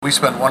we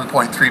spent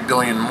 1.3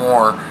 billion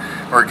more,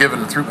 or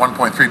given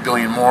 1.3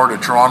 billion more to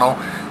Toronto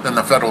than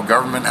the federal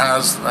government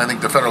has. I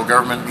think the federal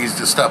government needs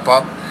to step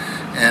up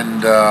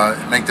and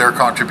make their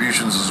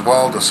contributions as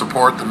well to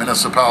support the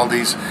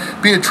municipalities,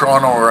 be it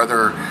Toronto or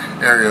other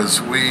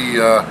areas. We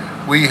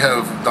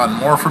have done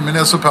more for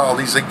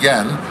municipalities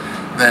again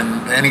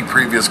than any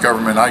previous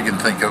government I can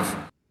think of.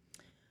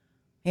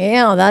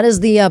 Yeah, that is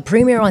the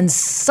Premier on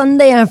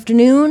Sunday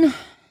afternoon,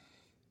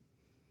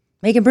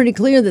 making pretty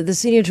clear that the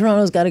City of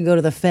Toronto's got to go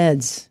to the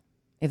feds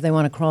if they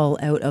want to crawl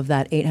out of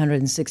that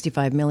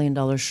 $865 million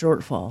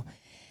shortfall.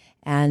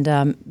 And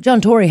John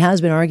Tory has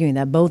been arguing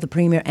that both the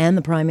Premier and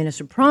the Prime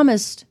Minister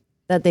promised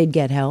that they'd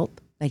get help,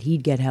 that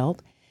he'd get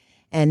help.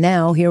 And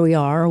now here we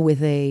are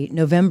with a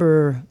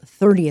November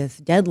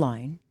 30th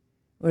deadline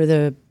where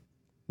the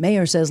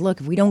Mayor says, look,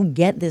 if we don't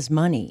get this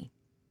money,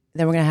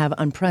 then we're going to have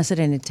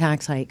unprecedented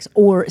tax hikes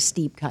or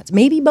steep cuts,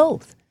 maybe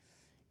both,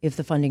 if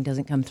the funding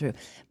doesn't come through.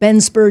 Ben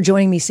Spur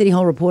joining me, City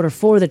Hall reporter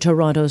for the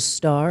Toronto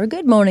Star.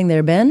 Good morning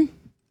there, Ben.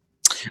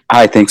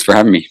 Hi, thanks for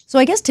having me. So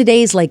I guess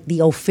today's like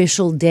the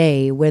official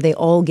day where they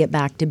all get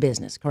back to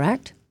business,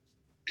 correct?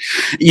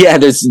 Yeah,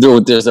 there's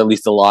at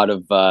least a lot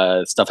of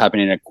stuff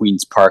happening at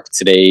Queen's Park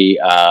today,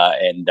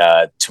 and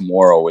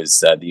tomorrow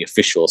is the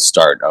official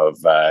start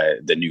of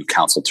the new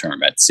council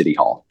term at City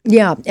Hall.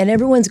 Yeah, and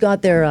everyone's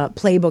got their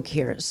playbook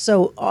here.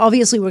 So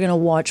obviously we're going to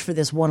watch for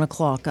this 1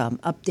 o'clock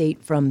update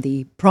from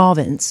the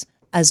province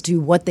as to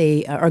what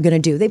they are going to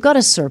do. They've got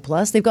a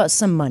surplus. They've got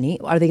some money.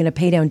 Are they going to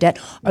pay down debt?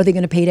 Are they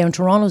going to pay down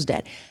Toronto's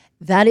debt?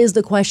 That is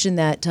the question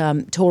that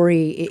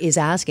Tory is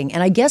asking.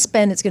 And I guess,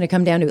 Ben, it's going to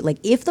come down to it. Like,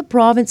 if the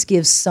province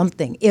gives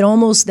something, it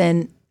almost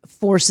then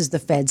forces the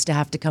feds to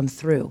have to come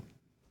through.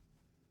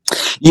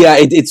 Yeah,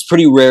 it's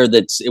pretty rare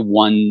that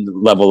one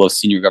level of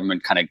senior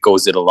government kind of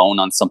goes it alone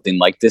on something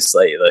like this.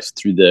 Like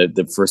through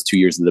the first 2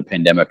 years of the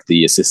pandemic,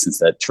 the assistance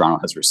that Toronto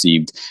has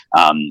received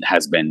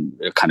has been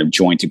kind of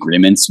joint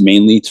agreements,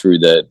 mainly through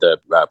the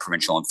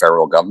provincial and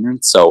federal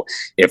government. So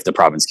if the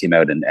province came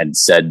out and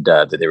said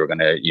that they were going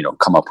to,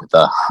 come up with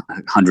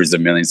hundreds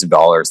of millions of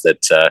dollars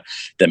that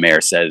the mayor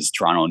says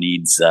Toronto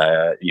needs,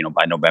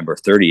 by November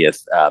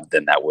 30th,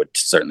 then that would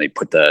certainly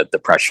put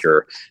the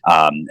pressure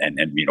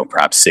and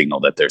perhaps signal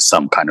that there's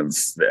some kind of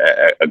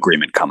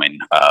agreement coming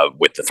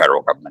with the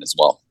federal government as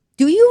well.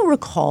 Do you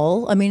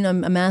recall,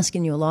 I'm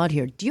asking you a lot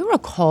here, do you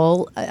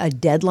recall a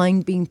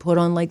deadline being put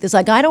on like this?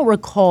 Like, I don't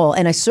recall,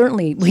 and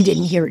we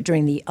didn't hear it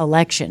during the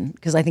election,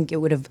 because I think it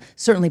would have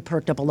certainly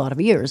perked up a lot of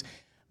ears.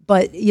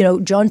 But,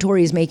 John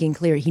Tory is making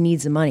clear he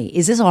needs the money.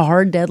 Is this a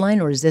hard deadline,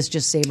 or is this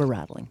just saber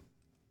rattling?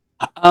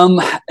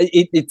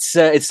 It's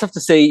tough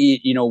to say,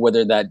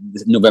 whether that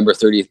November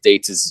 30th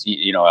date is,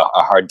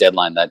 a hard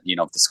deadline that,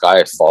 if the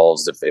sky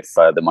falls, if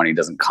the money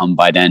doesn't come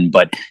by then.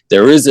 But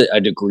there is a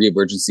degree of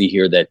urgency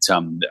here that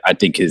I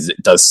think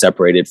does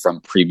separate it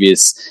from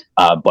previous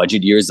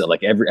budget years. That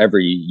like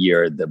every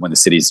year that when the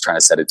city's trying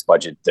to set its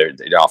budget,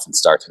 it often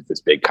starts with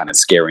this big kind of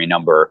scary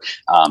number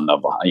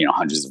of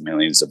hundreds of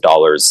millions of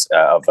dollars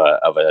of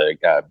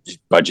a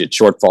budget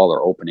shortfall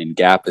or opening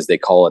gap, as they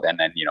call it, and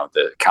then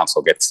the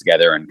council gets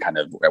together and kind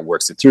of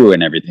works it through,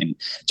 and everything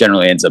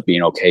generally ends up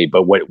being okay.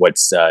 But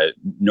what's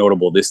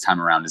notable this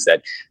time around is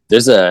that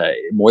there's a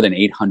more than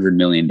 $800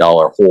 million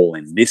hole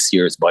in this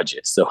year's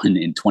budget. So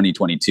in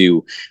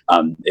 2022,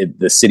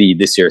 the city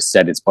this year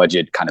set its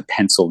budget, kind of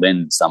penciled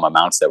in some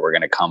amounts that were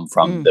going to come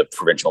from the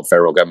provincial and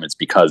federal governments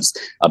because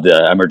of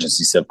the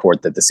emergency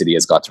support that the city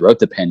has got throughout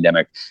the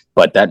pandemic.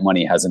 But that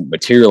money hasn't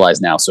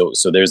materialized now. So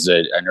there's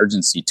an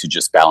urgency to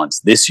just balance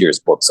this year's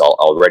books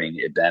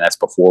already. And that's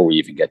before we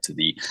even get to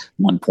the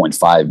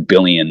 $1.5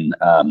 billion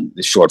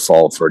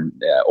shortfall for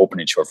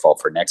opening shortfall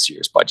for next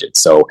year's budget.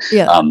 So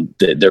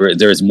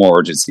there is more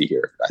urgency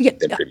here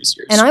than previous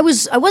years. And I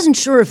wasn't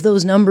sure if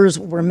those numbers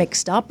were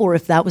mixed up or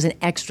if that was an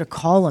extra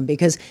column,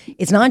 because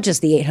it's not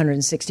just the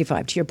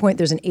 865. To your point,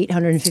 there's an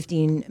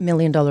 $815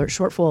 million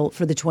shortfall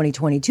for the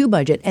 2022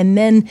 budget. And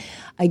then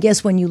I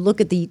guess when you look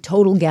at the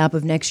total gap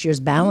of next year's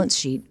balance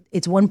sheet,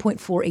 it's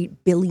 $1.48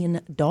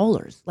 billion.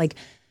 Like,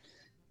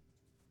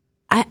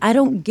 I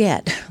don't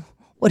get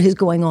what is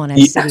going on at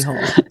City Hall.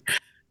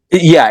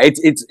 Yeah,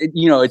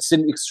 it's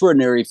an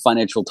extraordinary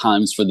financial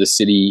times for the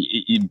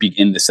city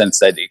in the sense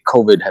that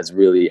COVID has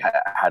really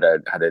had a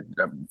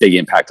big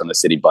impact on the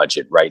city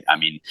budget, right? I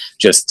mean,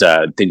 just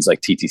things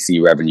like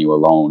TTC revenue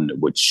alone,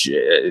 which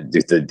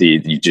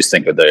you just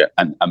think of the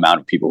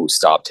amount of people who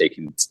stopped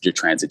taking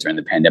transit during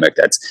the pandemic.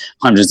 That's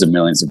hundreds of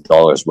millions of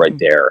dollars right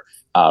there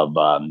of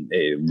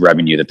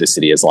revenue that the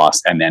city has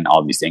lost, and then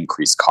all these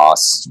increased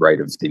costs,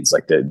 right, of things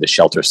like the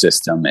shelter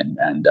system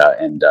and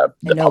the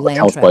public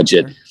health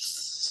budget.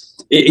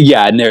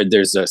 Yeah, and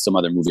there's some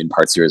other moving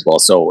parts here as well.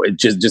 So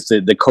just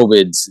the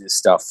COVID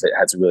stuff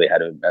has really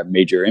had a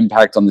major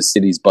impact on the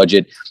city's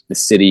budget. The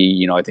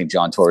city, I think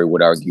John Tory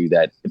would argue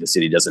that the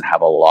city doesn't have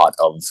a lot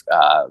of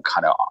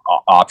kind of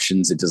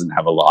options. It doesn't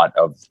have a lot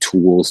of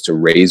tools to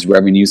raise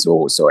revenue.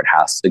 So it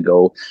has to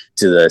go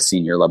to the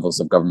senior levels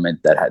of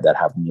government that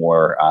have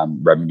more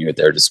revenue at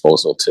their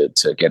disposal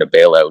to get a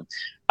bailout.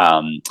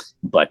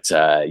 But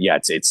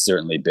it's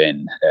certainly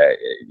been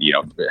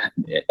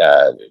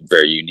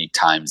very unique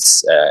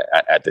times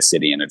at the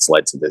city, and it's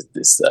led to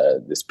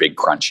this big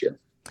crunch here.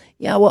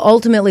 Yeah, well,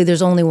 ultimately,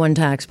 there's only one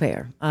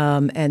taxpayer,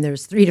 and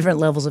there's 3 different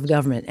levels of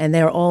government, and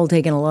they're all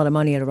taking a lot of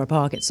money out of our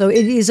pockets. So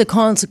it is a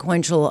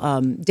consequential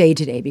day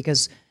today,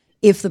 because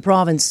if the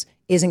province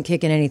isn't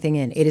kicking anything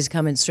in, it is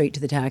coming straight to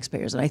the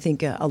taxpayers. And I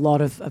think a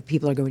lot of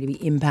people are going to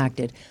be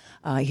impacted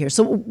here.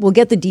 So we'll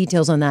get the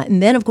details on that.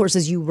 And then, of course,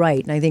 as you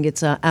write, and I think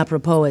it's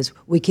apropos as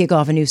we kick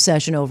off a new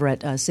session over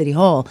at City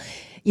Hall,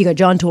 you got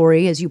John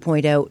Tory, as you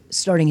point out,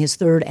 starting his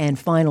 3rd and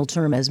final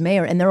term as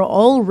mayor. And they're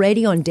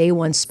already on day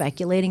one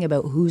speculating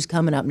about who's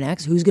coming up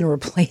next, who's going to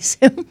replace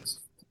him.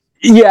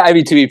 Yeah, I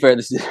mean, to be fair,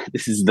 this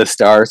is the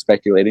Star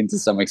speculating to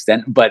some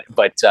extent, but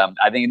I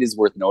think it is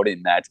worth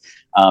noting that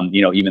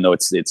even though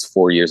it's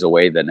 4 years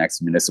away, the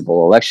next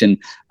municipal election,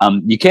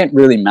 you can't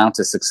really mount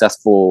a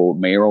successful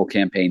mayoral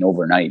campaign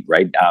overnight,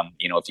 right?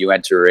 If you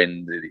enter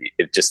in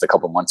just a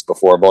couple months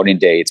before voting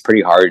day, it's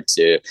pretty hard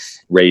to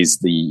raise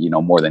the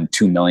more than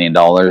 $2 million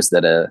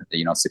that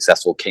a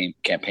successful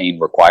campaign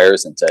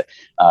requires, and to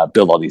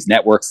build all these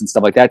networks and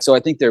stuff like that. So I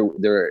think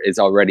there is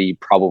already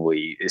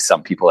probably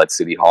some people at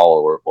City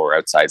Hall or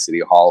outside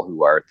City Hall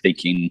who are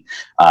thinking,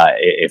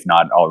 if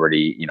not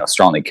already,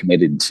 strongly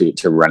committed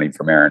to running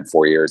for mayor in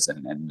 4 years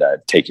and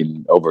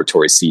taking over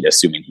Tory's seat,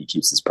 assuming he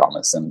keeps his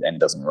promise and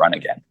doesn't run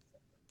again.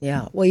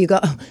 Yeah, well, you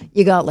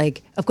got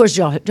like, of course,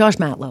 Josh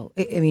Matlow.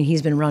 I mean,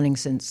 he's been running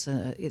since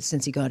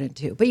he got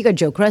into. But you got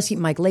Joe Cressy,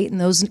 Mike Layton,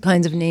 those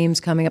kinds of names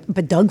coming up.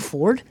 But Doug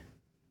Ford?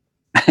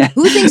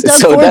 Who thinks Doug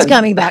Ford's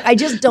coming back? I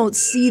just don't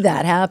see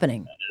that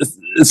happening.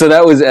 So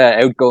that was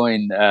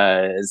outgoing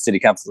city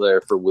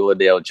councilor for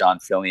Willowdale, John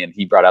Fillion.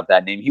 He brought up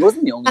that name. He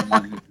wasn't the only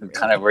one who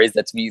kind of raised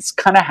that to me. It's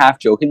kind of half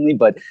jokingly,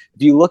 but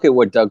if you look at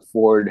what Doug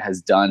Ford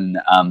has done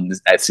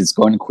as he's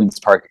going to Queen's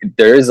Park,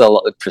 there is a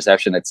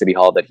perception at City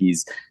Hall that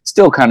he's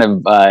still kind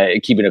of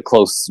keeping a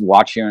close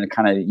watch here and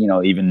kind of,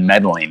 even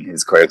meddling,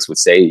 his critics would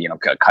say,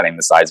 cutting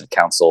the size of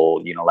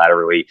council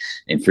unilaterally,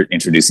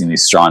 introducing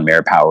these strong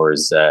mayor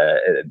powers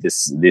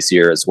this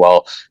year as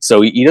well.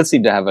 So he does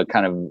seem to have a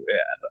kind of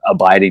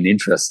abiding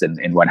interest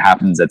in what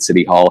happens at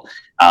City Hall.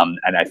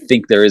 And I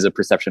think there is a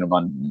perception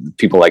among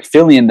people like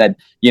Fillion that,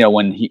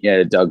 when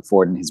Doug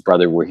Ford and his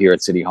brother were here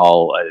at City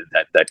Hall,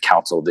 that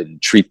council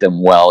didn't treat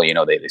them well.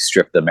 They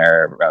stripped the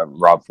mayor,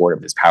 Rob Ford,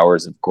 of his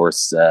powers, of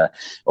course,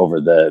 over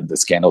the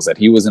scandals that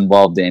he was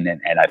involved in.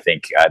 And I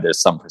think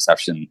there's some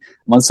perception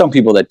among some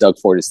people that Doug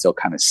Ford is still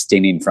kind of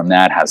stinging from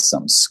that, has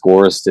some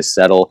scores to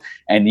settle.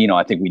 And,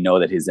 I think we know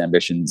that his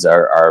ambitions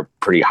are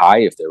pretty high.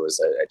 If there was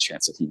a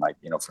chance that he might,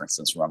 for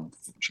instance,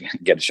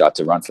 get a shot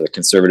to run for the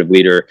Conservative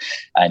leader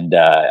and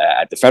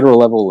at the federal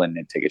level and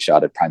take a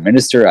shot at Prime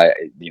Minister,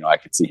 I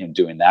could see him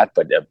doing that.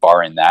 But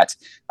barring that,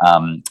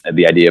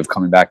 the idea of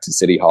coming back to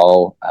City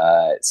Hall,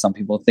 some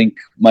people think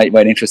might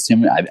interest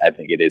him. I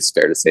think it is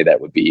fair to say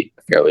that would be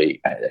a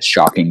fairly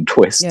shocking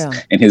twist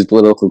in his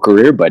political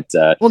career. But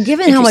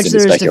given how much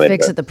there is to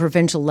fix at the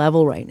provincial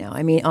level right now,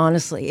 I mean,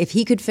 honestly, if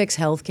he could fix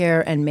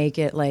healthcare and make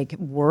it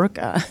work,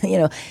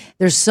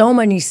 there's so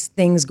many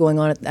things going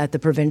on at the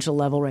provincial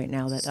level right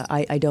now that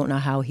I don't know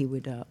how he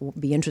would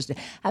be interested.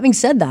 Having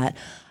said that,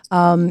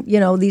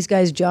 these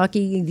guys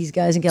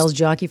and gals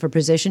jockey for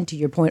position. To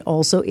your point,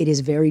 also, it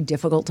is very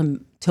difficult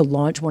to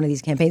launch one of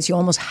these campaigns. You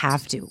almost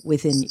have to,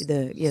 within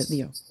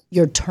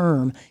your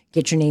term,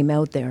 get your name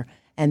out there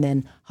and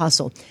then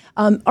hustle.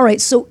 All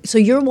right, so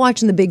you're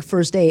watching the big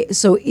first day.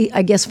 So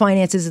I guess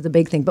finances is the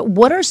big thing. But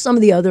what are some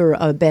of the other,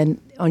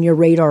 Ben, on your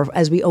radar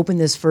as we open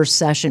this first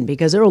session?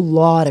 Because there are a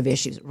lot of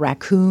issues: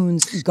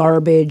 raccoons,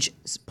 garbage,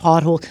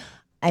 potholes.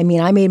 I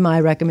mean, I made my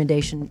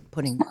recommendation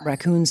putting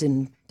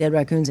dead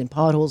raccoons in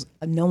potholes.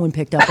 No one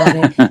picked up on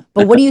it.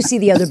 But what do you see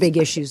the other big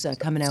issues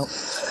coming out?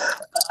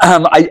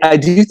 I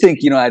do think,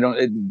 I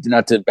don't,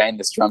 not to bang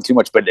this drum too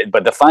much, but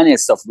the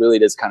finance stuff really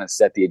does kind of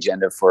set the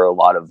agenda for a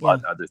lot of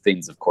other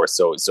things, of course.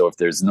 So if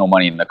there's no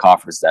money in the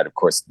coffers, that of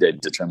course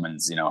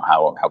determines,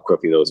 how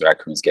quickly those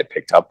raccoons get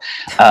picked up.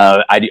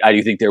 I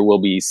do think there will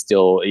be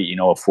still,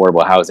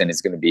 affordable housing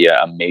is going to be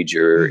a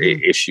major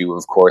issue,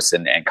 of course,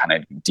 and kind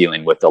of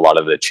dealing with a lot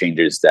of the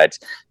changes that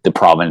the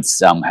province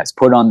has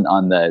put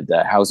on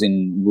the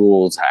housing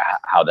rules,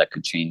 how that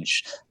could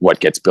change what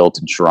gets built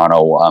in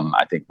Toronto.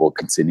 I think we'll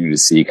continue to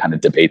see kind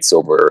of debates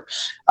over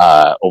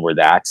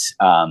that.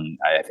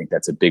 I think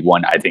that's a big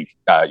one. I think,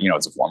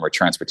 as a former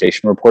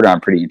transportation reporter,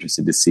 I'm pretty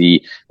interested to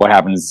see what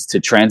happens to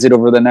transit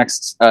over the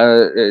next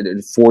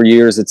 4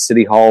 years at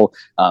City Hall,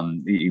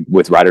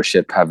 with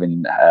ridership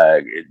having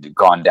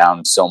gone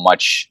down so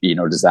much.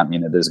 Does that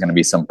mean that there's going to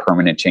be some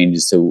permanent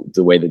changes to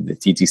the way that the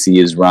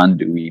TTC is run?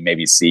 Do we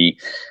maybe see,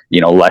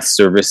 less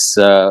service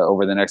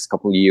over the next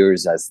couple of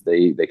years as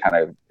they kind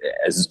of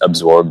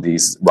absorb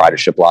these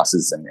ridership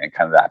losses, and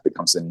kind of that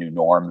becomes a new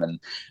norm,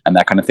 and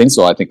that kind of thing.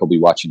 So I think I'll be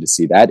watching to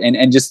see that,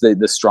 and just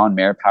the strong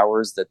mayor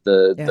powers that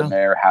the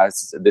mayor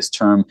has this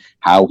term,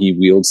 how he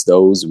wields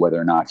those, whether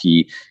or not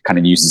he kind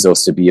of uses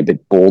those to be a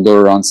bit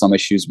bolder on some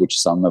issues, which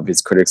some of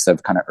his critics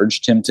have kind of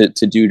urged him to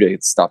do, to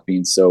stop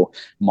being so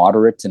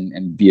moderate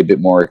and be a bit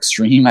more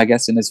extreme, I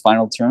guess, in his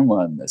final term.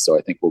 So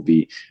I think we'll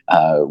be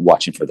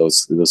watching for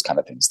those kind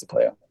of things to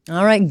play out.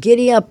 All right,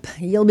 giddy up.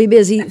 You'll be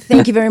busy.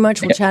 Thank you very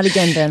much. We'll chat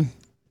again, Ben.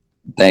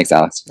 Thanks,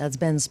 Alex. That's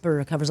Ben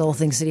Spur, covers all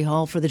things City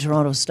Hall for the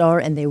Toronto Star,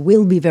 and they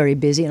will be very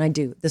busy. And I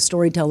do. The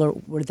storyteller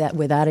with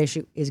that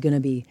issue is going to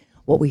be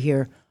what we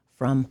hear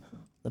from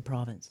the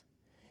province.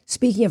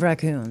 Speaking of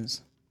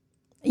raccoons,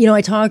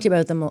 I talked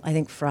about them, I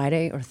think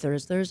Thursday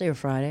or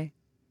Friday,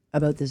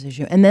 about this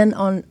issue. And then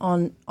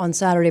on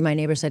Saturday, my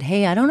neighbor said,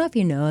 hey, I don't know if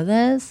you know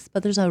this,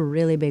 but there's a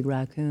really big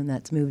raccoon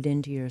that's moved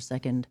into your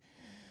second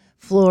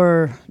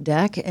floor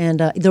deck.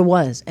 And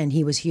and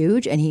he was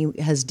huge, and he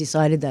has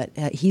decided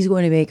that he's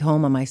going to make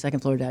home on my second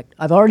floor deck.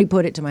 I've already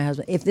put it to my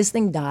husband, if this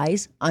thing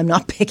dies, I'm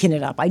not picking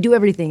it up. I do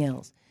everything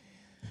else.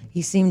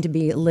 He seemed to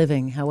be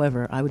living.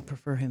 However, I would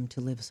prefer him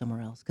to live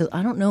somewhere else. Because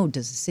I don't know,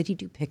 does the city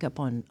do pickup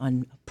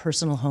on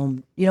personal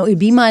home? It'd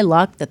be my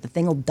luck that the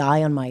thing will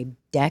die on my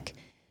deck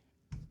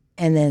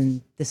and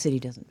then the city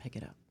doesn't pick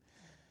it up.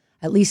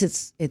 At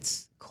least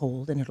it's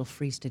cold and it'll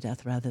freeze to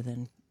death rather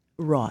than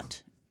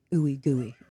rot, ooey gooey.